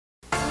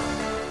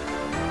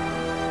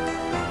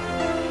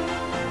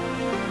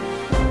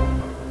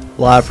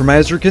Live from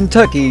Hazard,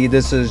 Kentucky,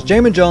 this is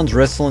Jammin Jon's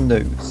Wrestling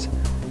News.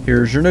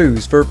 Here's your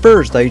news for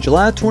Thursday,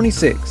 July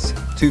 26,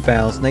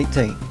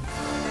 2018.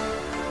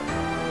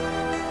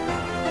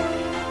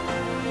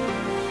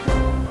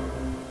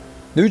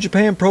 New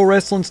Japan Pro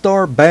Wrestling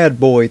star Bad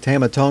Boy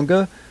Tama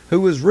Tonga, who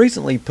was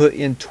recently put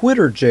in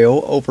Twitter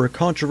jail over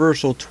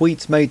controversial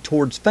tweets made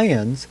towards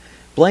fans,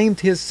 blamed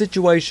his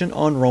situation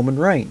on Roman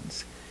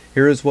Reigns.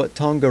 Here is what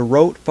Tonga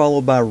wrote,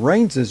 followed by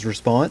Reigns'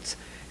 response.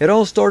 It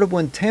all started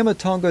when Tama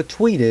Tonga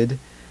tweeted,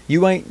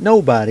 "You ain't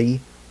nobody,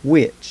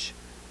 which."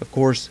 Of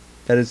course,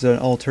 that is an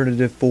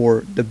alternative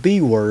for the B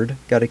word,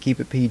 gotta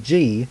keep it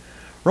PG.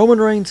 Roman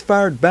Reigns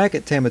fired back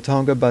at Tama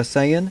Tonga by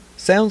saying,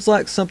 "Sounds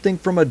like something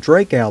from a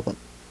Drake album."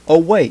 Oh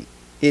wait,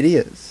 it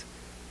is.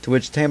 To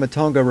which Tama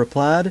Tonga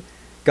replied,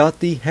 "Got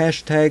the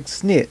hashtag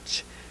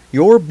snitch.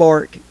 Your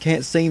bark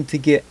can't seem to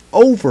get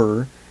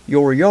over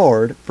your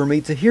yard for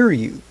me to hear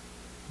you.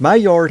 My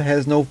yard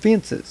has no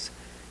fences.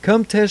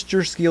 Come test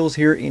your skills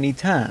here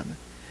anytime.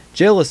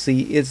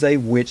 Jealousy is a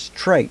witch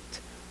trait.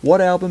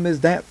 What album is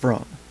that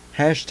from?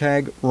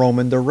 Hashtag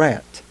Roman the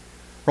Rat."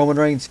 Roman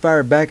Reigns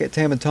fired back at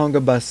Tama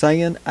Tonga by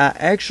saying, "I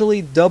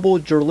actually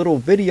doubled your little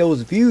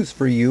video's views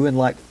for you in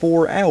like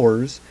 4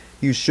 hours.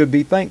 You should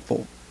be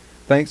thankful.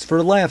 Thanks for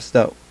the laughs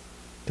though."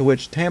 To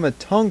which Tama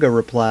Tonga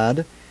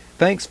replied,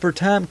 "Thanks for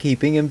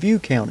timekeeping and view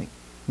counting.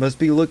 Must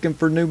be looking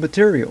for new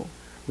material.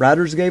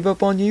 Writers gave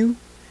up on you?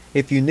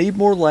 If you need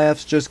more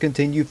laughs, just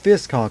continue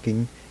fist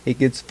cocking. It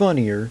gets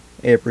funnier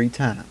every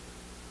time."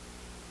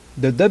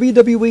 The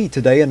WWE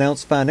today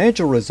announced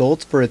financial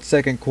results for its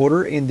second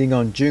quarter ending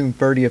on June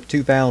 30th,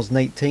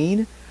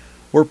 2018.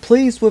 "We're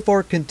pleased with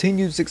our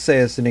continued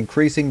success in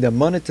increasing the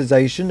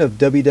monetization of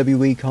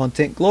WWE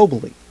content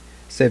globally,"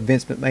 said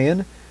Vince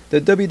McMahon, the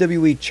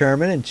WWE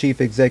Chairman and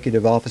Chief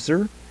Executive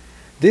Officer.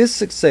 "This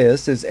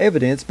success is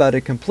evidenced by the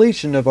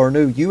completion of our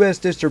new U.S.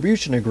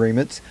 distribution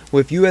agreements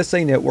with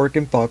USA Network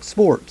and Fox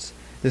Sports,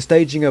 the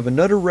staging of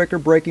another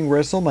record-breaking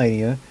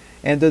WrestleMania,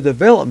 and the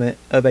development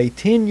of a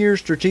 10-year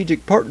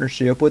strategic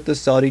partnership with the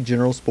Saudi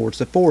General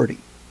Sports Authority."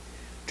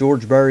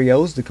 George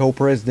Barrios, the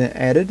co-president,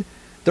 added,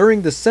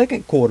 "During the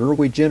second quarter,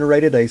 we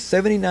generated a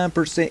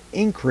 79%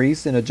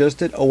 increase in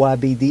adjusted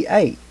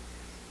OIBDA.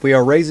 We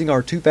are raising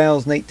our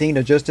 2018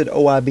 adjusted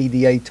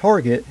OIBDA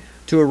target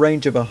to a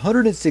range of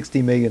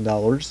 $160 million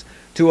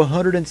to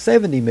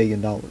 $170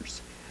 million,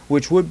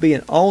 which would be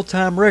an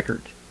all-time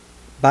record.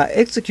 By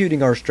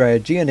executing our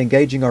strategy and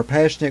engaging our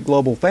passionate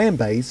global fan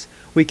base,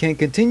 we can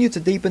continue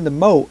to deepen the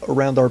moat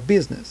around our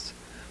business.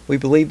 We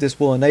believe this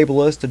will enable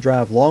us to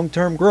drive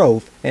long-term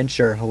growth and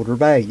shareholder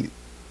value."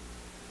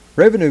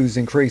 Revenues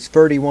increased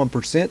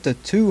 31% to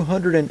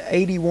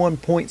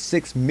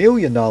 $281.6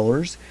 million,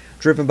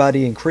 driven by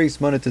the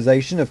increased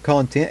monetization of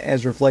content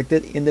as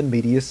reflected in the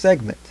media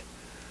segment.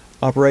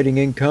 Operating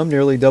income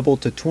nearly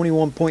doubled to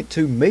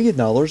 $21.2 million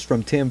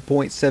from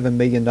 $10.7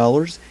 million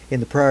in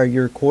the prior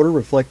year quarter,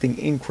 reflecting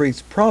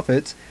increased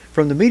profits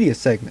from the media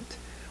segment,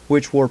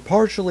 which were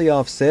partially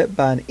offset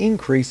by an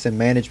increase in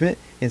management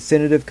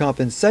incentive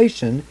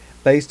compensation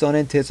based on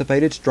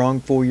anticipated strong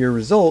full-year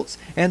results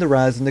and the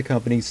rise in the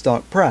company's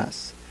stock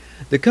price.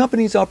 The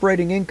company's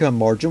operating income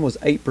margin was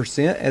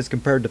 8% as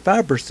compared to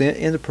 5%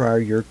 in the prior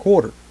year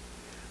quarter.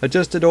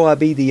 Adjusted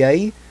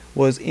OIBDA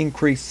was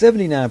increased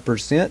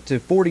 79% to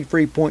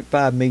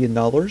 $43.5 million.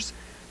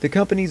 The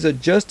company's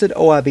adjusted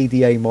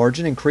OIBDA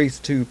margin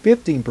increased to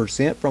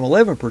 15% from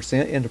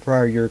 11% in the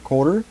prior year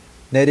quarter.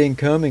 Net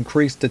income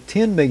increased to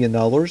 $10 million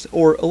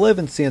or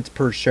 11 cents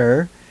per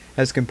share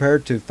as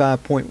compared to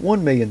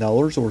 $5.1 million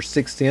or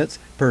 6 cents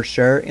per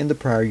share in the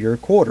prior year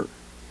quarter.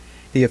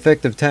 The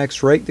effective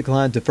tax rate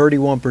declined to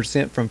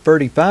 31% from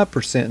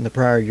 35% in the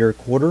prior year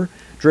quarter,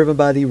 driven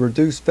by the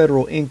reduced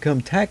federal income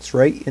tax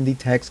rate in the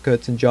Tax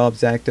Cuts and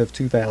Jobs Act of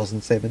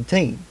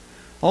 2017,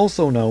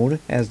 also known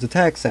as the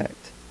Tax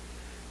Act.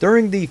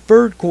 During the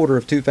third quarter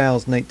of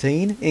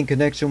 2018, in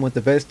connection with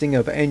the vesting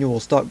of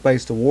annual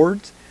stock-based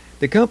awards,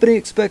 the company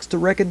expects to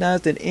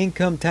recognize an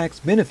income tax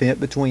benefit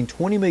between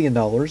 $20 million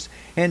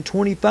and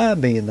 $25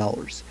 million,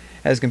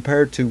 as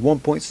compared to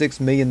 $1.6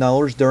 million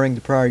during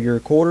the prior year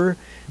quarter.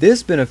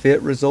 This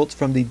benefit results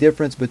from the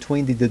difference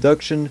between the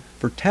deduction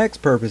for tax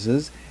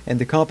purposes and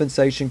the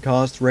compensation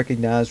costs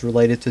recognized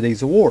related to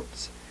these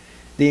awards.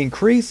 The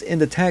increase in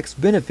the tax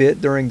benefit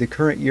during the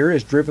current year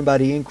is driven by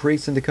the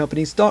increase in the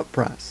company's stock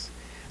price.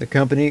 The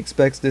company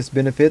expects this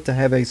benefit to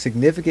have a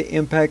significant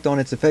impact on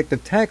its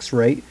effective tax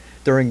rate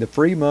during the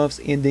 3 months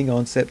ending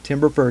on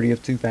September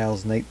 30th,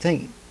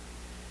 2018.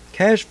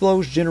 Cash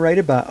flows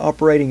generated by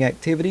operating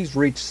activities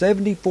reached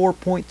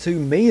 $74.2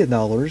 million,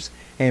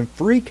 and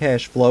free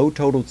cash flow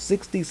totaled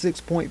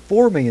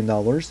 $66.4 million,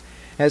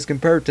 as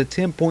compared to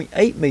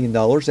 $10.8 million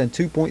and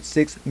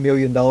 $2.6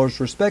 million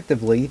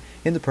respectively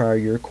in the prior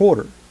year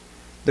quarter.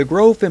 The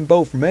growth in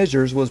both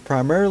measures was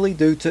primarily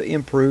due to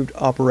improved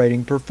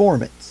operating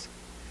performance.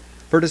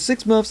 For the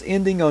 6 months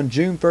ending on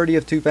June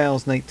 30th,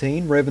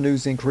 2018,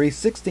 revenues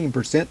increased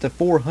 16% to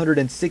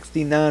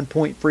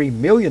 $469.3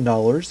 million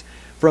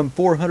from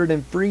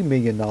 $403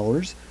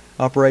 million.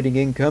 Operating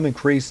income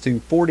increased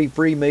to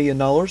 $43 million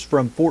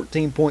from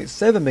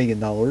 $14.7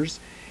 million,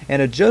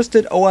 and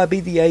adjusted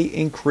OIBDA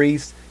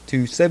increased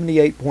to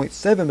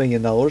 $78.7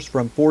 million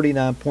from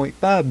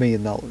 $49.5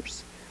 million.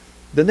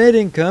 The net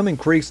income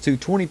increased to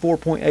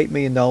 $24.8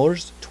 million,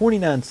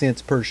 29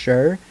 cents per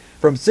share,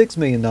 from $6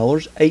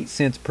 million, 8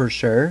 cents per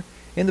share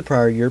in the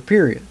prior year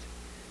period.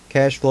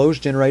 Cash flows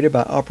generated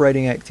by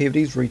operating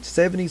activities reached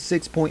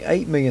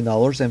 $76.8 million,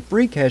 and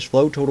free cash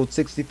flow totaled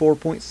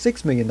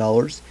 $64.6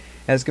 million,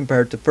 as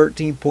compared to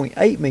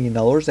 $13.8 million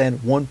and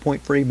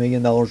 $1.3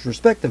 million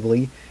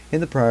respectively in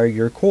the prior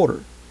year quarter.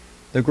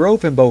 The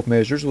growth in both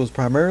measures was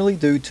primarily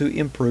due to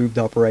improved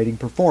operating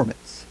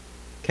performance.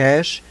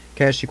 Cash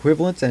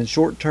equivalents, and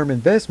short-term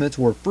investments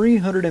were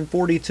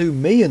 $342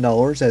 million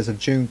as of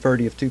June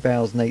 30th,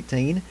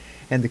 2018,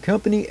 and the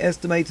company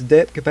estimates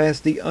debt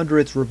capacity under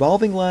its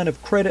revolving line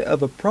of credit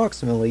of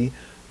approximately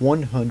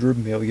 $100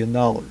 million.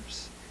 A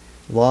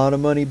lot of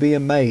money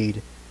being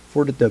made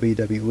for the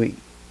WWE.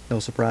 No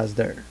surprise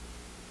there.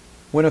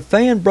 When a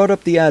fan brought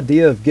up the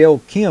idea of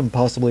Gail Kim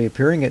possibly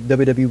appearing at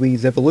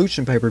WWE's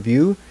Evolution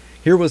pay-per-view,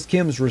 here was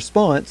Kim's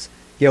response.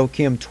 Gail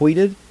Kim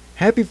tweeted,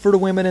 "Happy for the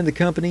women in the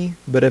company,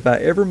 but if I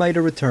ever made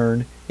a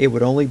return, it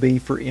would only be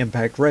for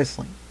Impact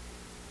Wrestling."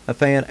 A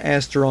fan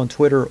asked her on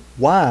Twitter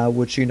why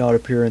would she not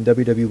appear in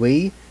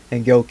WWE,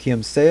 and Gail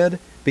Kim said,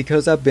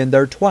 "Because I've been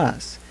there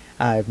twice.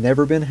 I have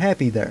never been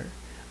happy there.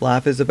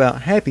 Life is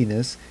about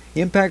happiness.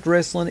 Impact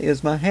Wrestling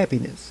is my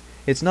happiness.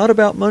 It's not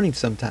about money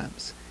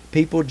sometimes.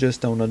 People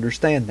just don't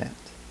understand that."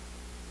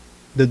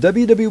 The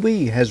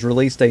WWE has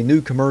released a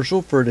new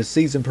commercial for the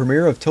season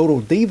premiere of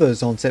Total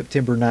Divas on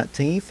September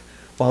 19th,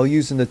 while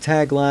using the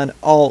tagline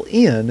 "All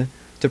In"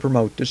 to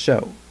promote the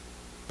show.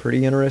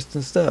 Pretty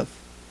interesting stuff.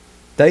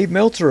 Dave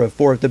Meltzer of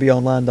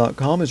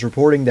 4FWOnline.com is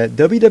reporting that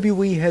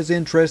WWE has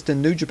interest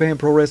in New Japan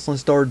Pro Wrestling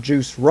star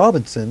Juice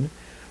Robinson.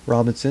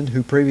 Robinson,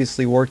 who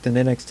previously worked in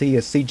NXT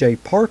as CJ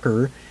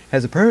Parker,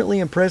 has apparently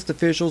impressed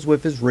officials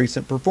with his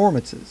recent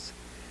performances.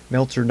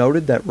 Meltzer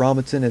noted that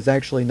Robinson is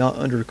actually not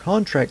under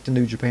contract to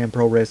New Japan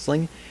Pro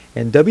Wrestling,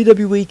 and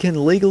WWE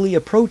can legally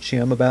approach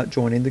him about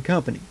joining the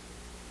company.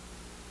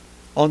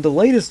 On the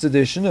latest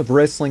edition of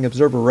Wrestling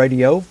Observer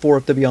Radio,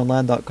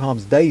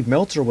 4FWOnline.com's Dave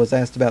Meltzer was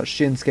asked about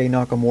Shinsuke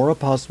Nakamura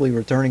possibly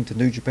returning to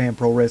New Japan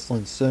Pro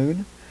Wrestling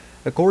soon.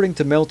 According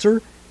to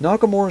Meltzer,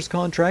 Nakamura's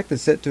contract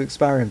is set to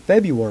expire in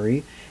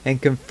February,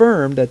 and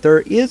confirmed that there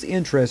is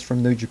interest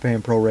from New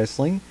Japan Pro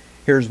Wrestling.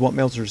 Here's what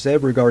Meltzer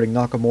said regarding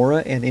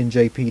Nakamura and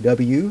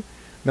NJPW.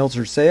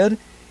 Meltzer said,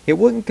 "It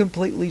wouldn't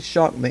completely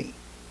shock me.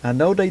 I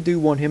know they do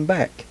want him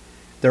back.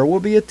 There will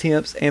be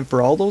attempts, and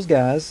for all those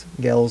guys,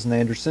 Gallows and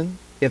Anderson,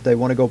 if they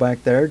want to go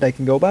back there, they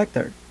can go back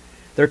there.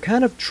 They're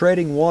kind of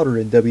treading water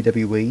in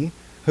WWE.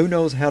 Who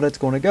knows how that's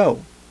going to go?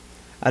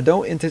 I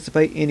don't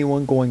anticipate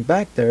anyone going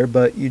back there,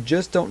 but you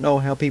just don't know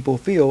how people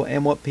feel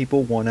and what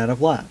people want out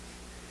of life."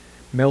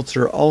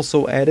 Meltzer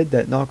also added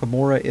that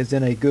Nakamura is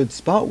in a good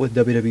spot with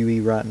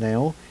WWE right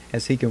now,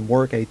 as he can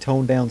work a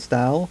toned-down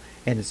style,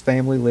 and his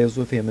family lives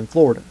with him in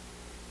Florida.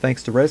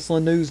 Thanks to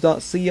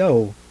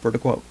WrestlingNews.co for the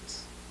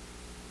quotes.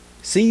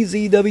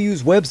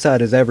 CZW's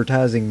website is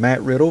advertising Matt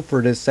Riddle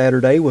for this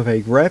Saturday with a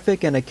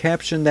graphic and a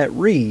caption that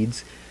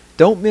reads,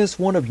 "Don't miss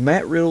one of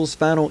Matt Riddle's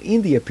final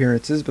indie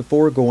appearances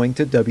before going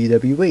to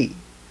WWE."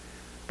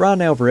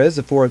 Brian Alvarez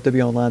of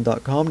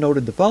 4FWOnline.com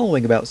noted the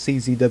following about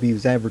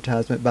CZW's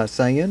advertisement by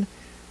saying,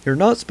 "You're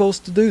not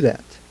supposed to do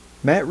that.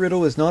 Matt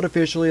Riddle is not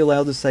officially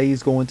allowed to say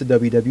he's going to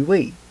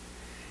WWE.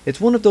 It's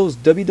one of those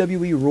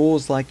WWE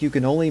rules like you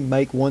can only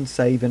make one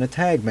save in a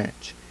tag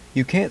match.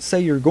 You can't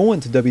say you're going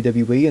to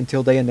WWE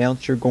until they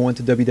announce you're going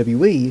to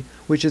WWE,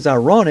 which is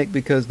ironic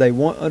because they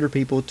want other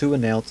people to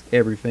announce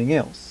everything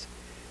else."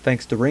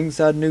 Thanks to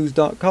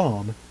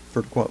RingsideNews.com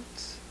for the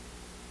quotes.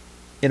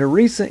 In a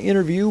recent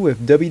interview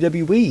with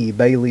WWE,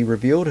 Bayley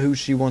revealed who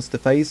she wants to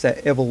face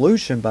at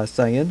Evolution by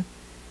saying,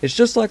 "It's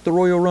just like the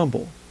Royal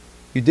Rumble.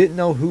 You didn't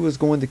know who was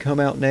going to come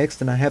out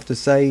next, and I have to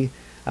say,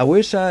 I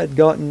wish I had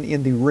gotten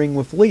in the ring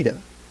with Lita.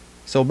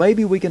 So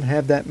maybe we can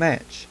have that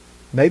match.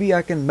 Maybe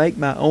I can make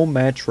my own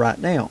match right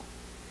now.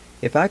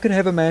 If I could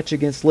have a match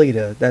against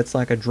Lita, that's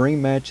like a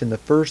dream match in the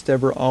first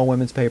ever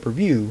all-women's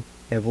pay-per-view,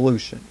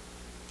 Evolution.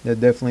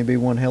 That'd definitely be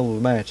one hell of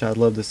a match. I'd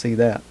love to see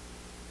that."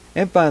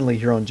 And finally,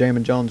 here on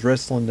Jammin Jon's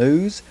Wrestling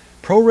News,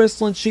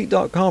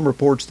 ProWrestlingSheet.com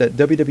reports that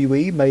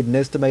WWE made an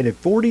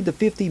estimated $40 to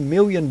 $50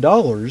 million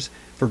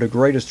for the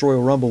Greatest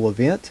Royal Rumble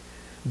event.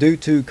 Due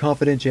to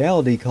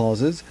confidentiality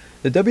clauses,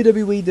 the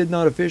WWE did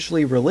not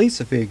officially release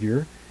a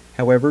figure.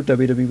 However,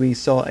 WWE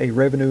saw a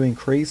revenue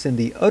increase in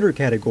the other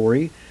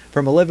category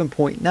from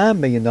 $11.9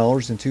 million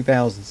in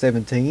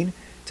 2017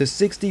 to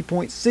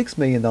 $60.6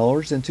 million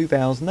in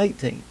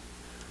 2018.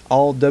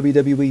 All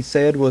WWE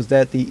said was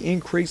that the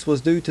increase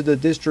was due to the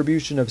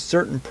distribution of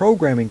certain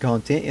programming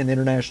content in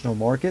international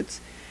markets.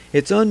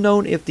 It's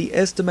unknown if the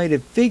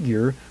estimated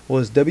figure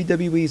was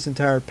WWE's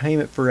entire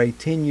payment for a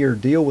 10-year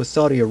deal with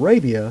Saudi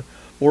Arabia,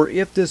 or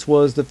if this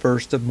was the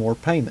first of more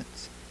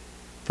payments.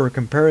 For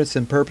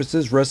comparison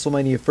purposes,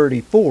 WrestleMania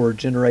 34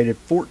 generated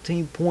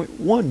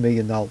 $14.1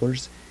 million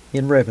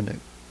in revenue.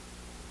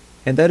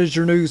 And that is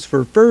your news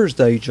for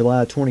Thursday,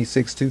 July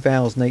 26,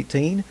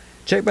 2018.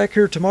 Check back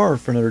here tomorrow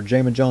for another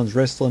Jammin Jon's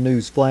Wrestling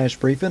News Flash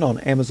Briefing on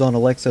Amazon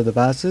Alexa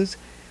devices.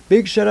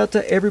 Big shout out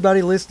to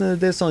everybody listening to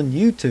this on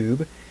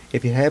YouTube.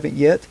 If you haven't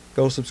yet,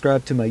 go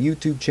subscribe to my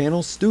YouTube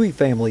channel. Stewie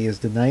Family is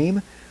the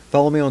name.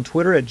 Follow me on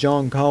Twitter at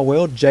John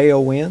Caldwell,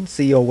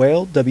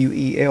 JONCOLWELL.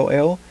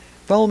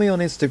 Follow me on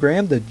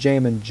Instagram, the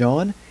Jammin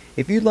Jon.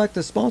 If you'd like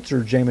to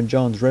sponsor Jammin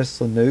Jon's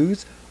Wrestling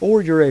News,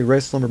 or you're a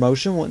wrestling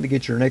promotion wanting to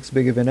get your next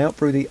big event out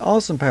through the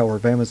awesome power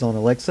of Amazon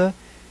Alexa,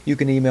 you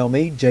can email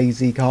me,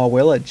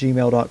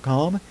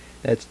 jzcaldwell@gmail.com.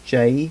 That's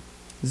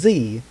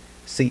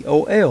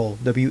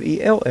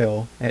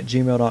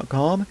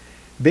JZCOLWELL@gmail.com.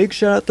 Big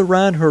shout out to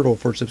Ryan Hurdle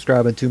for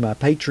subscribing to my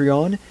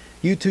Patreon.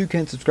 You too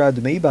can subscribe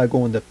to me by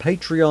going to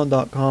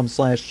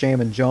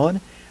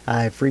patreon.com/JamminJon.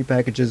 I have free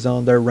packages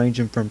on there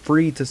ranging from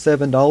free to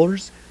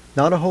 $7.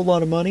 Not a whole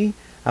lot of money.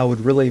 I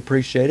would really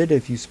appreciate it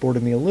if you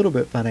supported me a little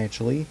bit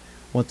financially.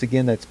 Once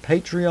again, that's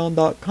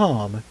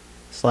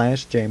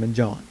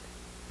patreon.com/JamminJon.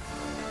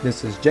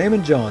 This is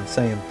Jammin Jon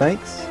saying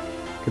thanks,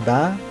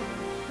 goodbye,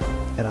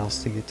 and I'll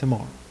see you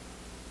tomorrow.